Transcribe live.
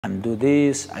I'm do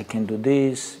this, I can do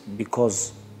this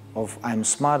because of I'm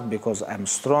smart, because I'm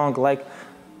strong. Like,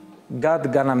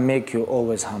 God gonna make you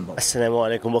always humble.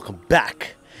 Assalamu alaikum, welcome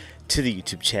back to the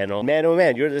YouTube channel. Man, oh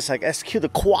man, you're just like SQ. The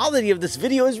quality of this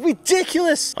video is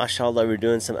ridiculous. MashaAllah, we're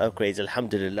doing some upgrades,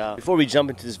 alhamdulillah. Before we jump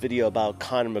into this video about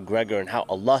Conor McGregor and how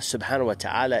Allah subhanahu wa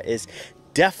ta'ala is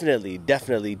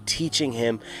definitely teaching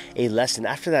him a lesson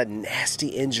after that nasty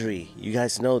injury. You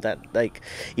guys know that, like,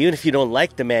 even if you don't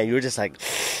like the man, you're just like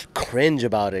cringe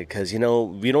about it, because, you know,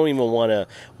 we don't even want to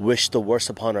wish the worst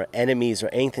upon our enemies or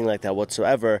anything like that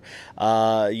whatsoever.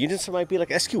 You just might be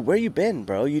like, SQ, where you been,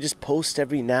 bro? You just post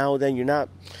every now and then. You're not...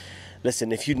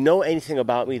 Listen, if you know anything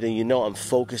about me, then you know I'm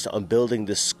focused on building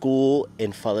the school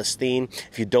in Palestine.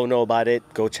 If you don't know about it,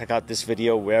 go check out this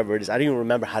video, wherever it is. I don't even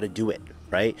remember how to do it,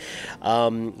 right?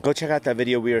 Go check out that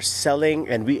video. We are selling,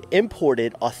 and we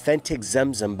imported authentic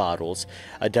Zamzam bottles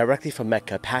directly from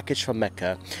Mecca, packaged from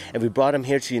Mecca, and we brought them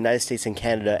here to the United States and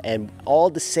Canada, and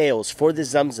all the sales for the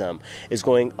Zamzam is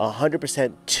going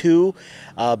 100% to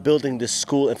building the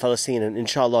school in Palestine. And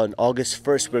inshallah, on August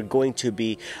 1st, we're going to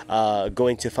be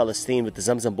going to Palestine with the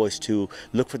Zamzam boys to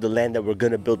look for the land that we're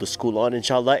going to build the school on,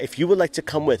 inshallah. If you would like to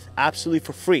come with, absolutely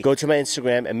for free, go to my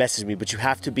Instagram and message me, but you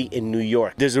have to be in New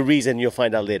York. There's a reason, you'll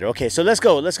find out later. Okay, so let's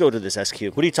go to this SQ.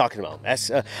 What are you talking about?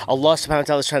 Allah subhanahu wa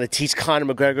ta'ala is trying to teach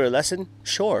Conor McGregor a lesson?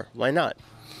 Sure, why not?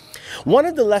 One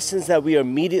of the lessons that we are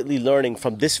immediately learning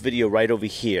from this video right over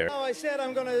here. Oh, I said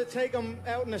I'm going to take him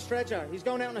out in a stretcher. He's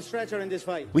going out in a stretcher in this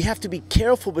fight. We have to be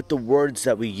careful with the words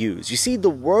that we use. You see, the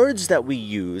words that we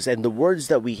use and the words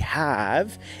that we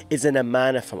have is an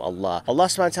amanah from Allah. Allah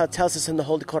subhanahu wa ta'ala tells us in the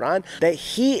Holy Quran that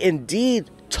He indeed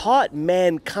taught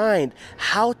mankind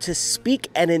how to speak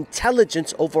and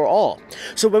intelligence overall.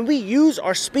 So when we use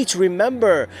our speech,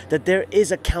 remember that there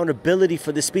is accountability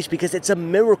for the speech, because it's a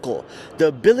miracle. The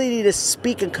ability to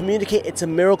speak and communicate, it's a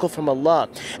miracle from Allah.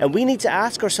 And we need to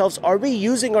ask ourselves, are we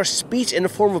using our speech in the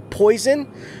form of poison,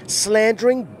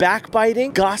 slandering,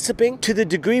 backbiting, gossiping, to the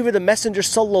degree where the Messenger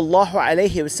sallallahu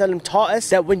alaihi wasallam taught us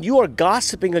that when you are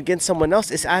gossiping against someone else,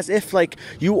 it's as if like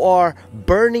you are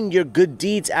burning your good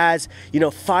deeds, as, you know,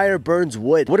 fire burns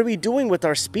wood. What are we doing with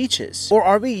our speeches? Or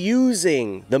are we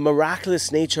using the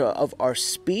miraculous nature of our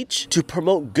speech to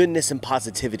promote goodness and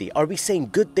positivity? Are we saying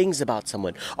good things about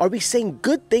someone? Are we saying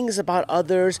good things about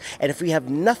others? And if we have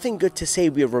nothing good to say,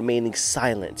 we are remaining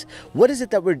silent. What is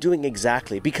it that we're doing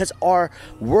exactly? Because our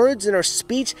words and our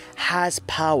speech has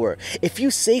power. If you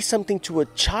say something to a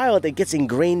child, it gets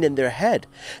ingrained in their head.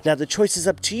 Now the choice is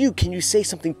up to you. Can you say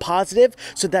something positive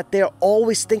so that they're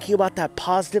always thinking about that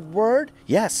positive word?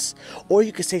 Yes. Or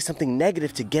you could say something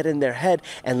negative to get in their head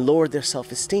and lower their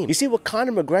self-esteem. You see, what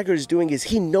Conor McGregor is doing is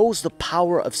he knows the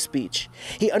power of speech.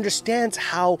 He understands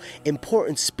how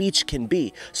important speech can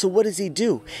be. So what does he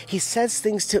do? He says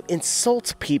things to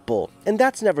insult people. And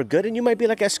that's never good. And you might be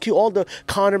like, SQ, all the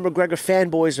Conor McGregor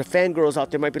fanboys or fangirls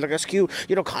out there might be like, SQ, you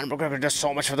know, Conor McGregor does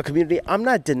so much for the community. I'm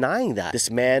not denying that. This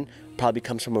man probably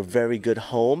comes from a very good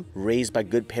home, raised by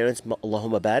good parents,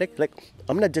 Allahumma barik. Like,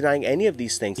 I'm not denying any of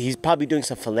these things. He's probably doing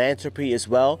some philanthropy as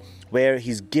well, where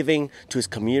he's giving to his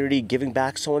community, giving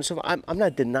back, so on and so forth. I'm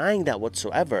not denying that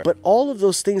whatsoever. But all of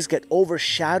those things get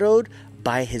overshadowed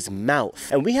by his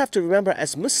mouth. And we have to remember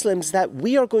as Muslims that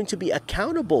we are going to be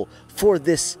accountable for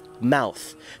this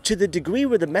mouth, to the degree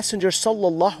where the Messenger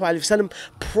sallallahu alaihi wasallam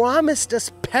promised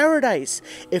us paradise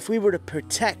if we were to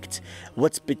protect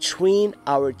what's between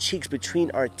our cheeks,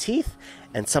 between our teeth,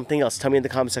 and something else. Tell me in the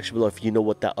comment section below if you know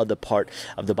what that other part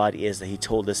of the body is that he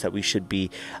told us that we should be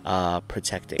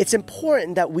protecting. It's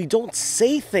important that we don't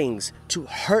say things to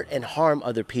hurt and harm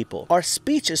other people. Our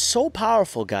speech is so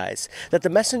powerful, guys, that the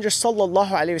Messenger sallallahu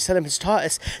alaihi wasallam has taught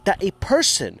us that a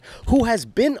person who has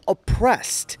been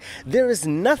oppressed, there is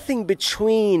nothing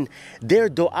between their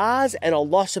du'as and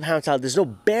Allah subhanahu wa ta'ala. There's no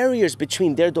barriers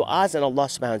between their du'as and Allah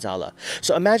subhanahu wa ta'ala.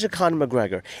 So imagine Conor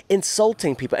McGregor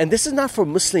insulting people. And this is not for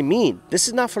Muslimin. This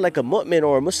is not for like a mu'min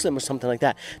or a Muslim or something like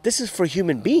that. This is for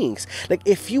human beings. Like,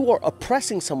 if you are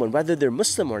oppressing someone, whether they're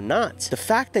Muslim or not, the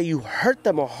fact that you hurt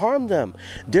them or harm them,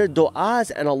 their du'as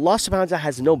and Allah subhanahu wa ta'ala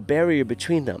has no barrier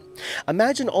between them.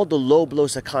 Imagine all the low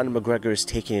blows that Conor McGregor is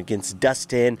taking against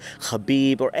Dustin,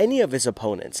 Khabib, or any of his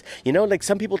opponents. You know, like,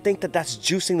 some people think that that's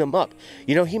juicing them up.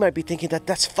 You know, he might be thinking that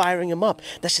that's firing him up.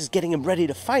 That's just getting him ready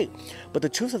to fight. But the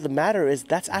truth of the matter is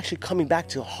that's actually coming back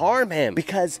to harm him.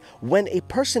 Because when a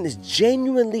person is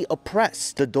genuinely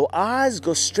oppressed, the du'as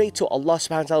go straight to Allah subhanahu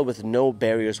wa ta'ala with no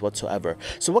barriers whatsoever.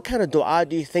 So what kind of du'a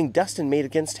do you think Dustin made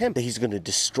against him? That he's going to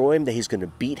destroy him, that he's going to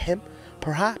beat him?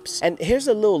 Perhaps. And here's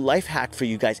a little life hack for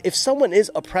you guys. If someone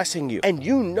is oppressing you and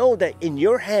you know that in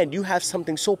your hand you have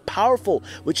something so powerful,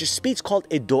 which is speech, called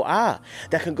a dua,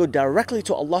 that can go directly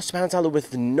to Allah subhanahu wa ta'ala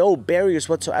with no barriers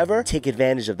whatsoever, take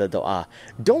advantage of the dua.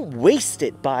 Don't waste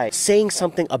it by saying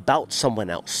something about someone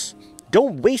else.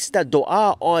 Don't waste that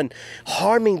dua on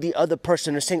harming the other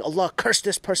person or saying, Allah, curse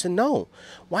this person. No.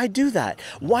 Why do that?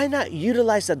 Why not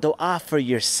utilize that dua for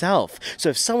yourself? So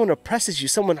if someone oppresses you,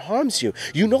 someone harms you,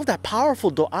 you know that powerful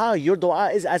dua, your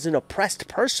dua is as an oppressed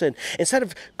person. Instead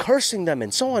of cursing them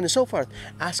and so on and so forth,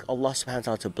 ask Allah subhanahu wa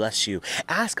ta'ala to bless you.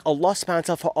 Ask Allah subhanahu wa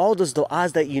ta'ala for all those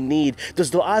duas that you need,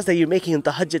 those duas that you're making in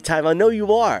tahajjud time. I know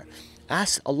you are.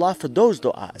 Ask Allah for those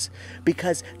du'as,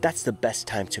 because that's the best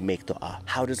time to make du'a.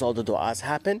 How does all the du'as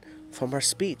happen? From our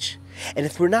speech. And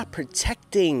if we're not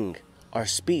protecting our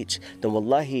speech, then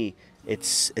wallahi,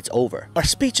 it's over. Our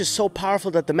speech is so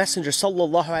powerful that the Messenger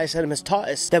sallallahu alaihi wasallam has taught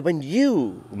us that when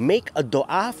you make a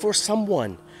du'a for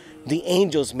someone, the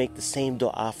angels make the same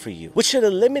dua for you, which should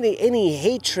eliminate any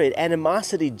hatred,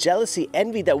 animosity, jealousy,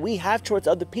 envy that we have towards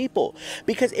other people.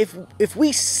 Because if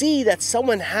we see that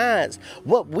someone has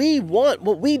what we want,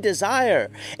 what we desire,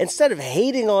 instead of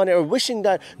hating on it or wishing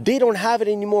that they don't have it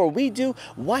anymore, we do,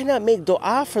 why not make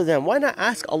dua for them? Why not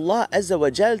ask Allah Azza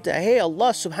wa Jal to, hey Allah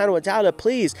subhanahu wa ta'ala,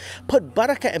 please put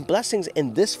barakah and blessings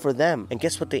in this for them. And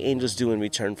guess what the angels do in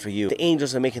return for you? The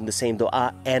angels are making the same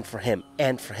dua, and for him,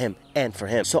 and for him, and for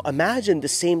him. So imagine the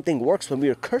same thing works when we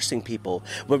are cursing people,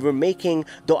 when we're making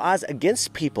du'as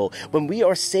against people, when we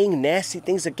are saying nasty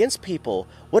things against people.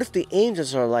 What if the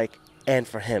angels are like, and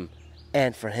for him,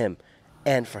 and for him,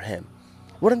 and for him?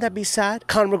 Wouldn't that be sad?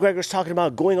 Conor McGregor's talking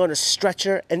about going on a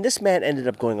stretcher, and this man ended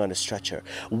up going on a stretcher.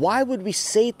 Why would we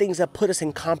say things that put us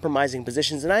in compromising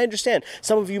positions? And I understand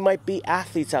some of you might be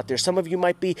athletes out there. Some of you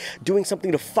might be doing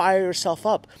something to fire yourself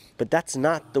up. But that's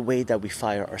not the way that we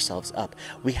fire ourselves up.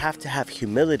 We have to have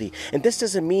humility. And this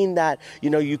doesn't mean that,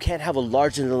 you can't have a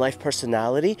larger-than-life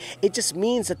personality. It just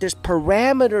means that there's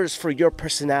parameters for your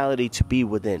personality to be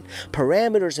within.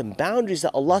 Parameters and boundaries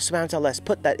that Allah subhanahu wa ta'ala has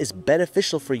put that is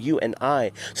beneficial for you and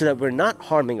I, so that we're not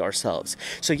harming ourselves.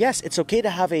 So yes, it's okay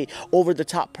to have a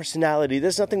over-the-top personality.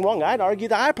 There's nothing wrong. I'd argue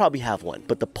that I probably have one.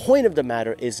 But the point of the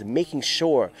matter is making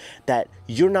sure that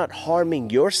you're not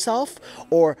harming yourself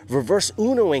or reverse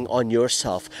unoing on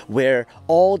yourself, where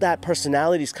all that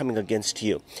personality is coming against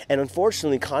you. And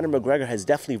unfortunately, Conor McGregor has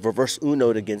definitely reverse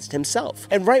unoed against himself.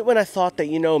 And right when I thought that,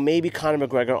 maybe Conor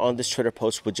McGregor on this Twitter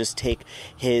post would just take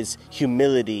his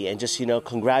humility and just,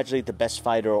 congratulate the best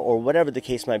fighter or whatever the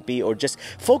case might be, or just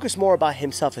focus more about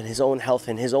himself and his own health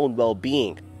and his own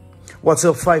well-being. What's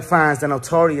up, fight fans? The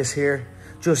Notorious here,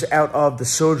 just out of the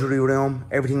surgery room.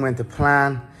 Everything went to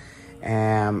plan.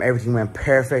 Everything went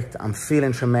perfect. I'm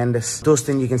feeling tremendous.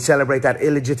 Dustin, you can celebrate that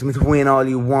illegitimate win all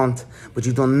you want, but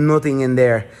you've done nothing in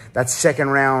there. That second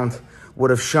round would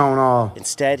have shown all.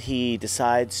 Instead, he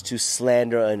decides to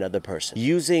slander another person,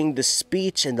 using the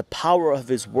speech and the power of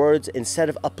his words. Instead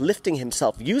of uplifting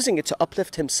himself, using it to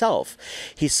uplift himself,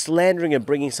 he's slandering and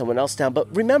bringing someone else down.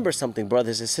 But remember something,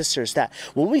 brothers and sisters, that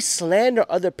when we slander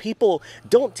other people,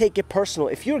 don't take it personal.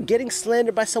 If you're getting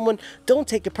slandered by someone, don't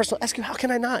take it personal. Ask you, how can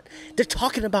I not? They're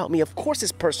talking about me. Of course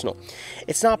it's personal.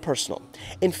 It's not personal.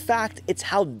 In fact, it's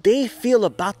how they feel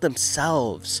about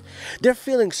themselves. They're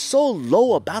feeling so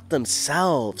low about themselves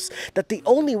that the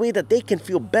only way that they can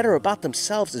feel better about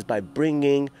themselves is by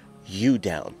bringing you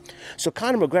down. So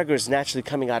Conor McGregor is naturally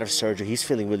coming out of surgery. He's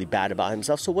feeling really bad about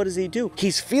himself. So what does he do?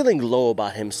 He's feeling low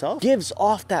about himself, gives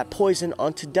off that poison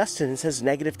onto Dustin and says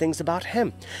negative things about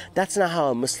him. That's not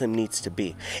how a Muslim needs to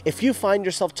be. If you find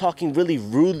yourself talking really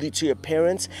rudely to your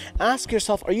parents, ask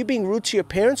yourself, are you being rude to your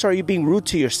parents or are you being rude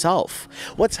to yourself?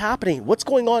 What's happening? What's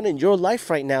going on in your life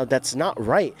right now that's not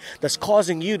right, that's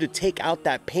causing you to take out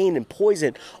that pain and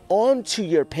poison onto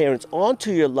your parents,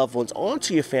 onto your loved ones,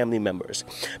 onto your family members?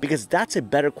 Because that's a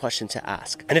better question to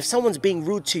ask. And if someone's being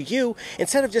rude to you,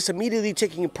 instead of just immediately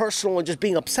taking it personal and just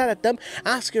being upset at them,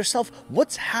 ask yourself,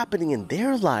 what's happening in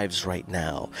their lives right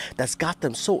now that's got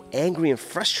them so angry and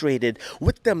frustrated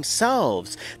with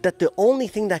themselves that the only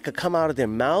thing that could come out of their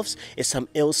mouths is some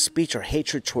ill speech or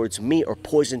hatred towards me or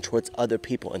poison towards other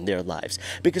people in their lives.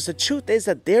 Because the truth is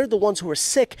that they're the ones who are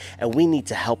sick and we need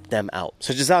to help them out.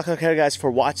 So jazakallah khair, guys,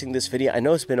 for watching this video. I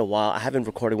know it's been a while. I haven't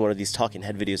recorded one of these talking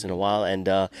head videos in a while, and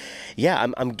yeah,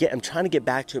 I'm trying to get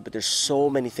back to it, but there's so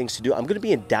many things to do. I'm going to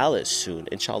be in Dallas soon,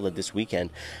 inshallah, this weekend.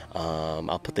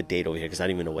 I'll put the date over here because I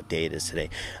don't even know what day it is today.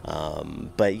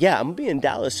 But yeah, I'm going to be in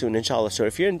Dallas soon, inshallah. So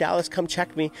if you're in Dallas, come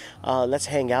check me. Let's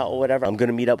hang out or whatever. I'm going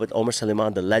to meet up with Omar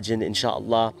Suleiman, the legend,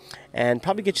 inshallah, and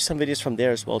probably get you some videos from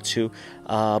there as well too.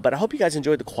 But I hope you guys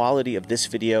enjoyed the quality of this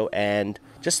video and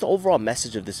just the overall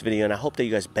message of this video, and I hope that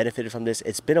you guys benefited from this.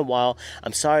 It's been a while.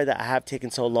 I'm sorry that I have taken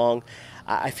so long.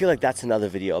 I feel like that's another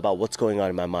video about what's going on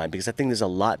in my mind, because I think there's a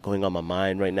lot going on in my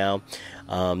mind right now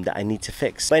that I need to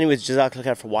fix. But anyways,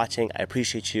 jazakallah for watching. I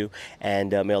appreciate you, and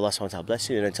may Allah subhanahu wa ta'ala bless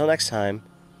you. And until next time,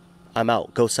 I'm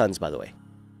out. Go Suns, by the way.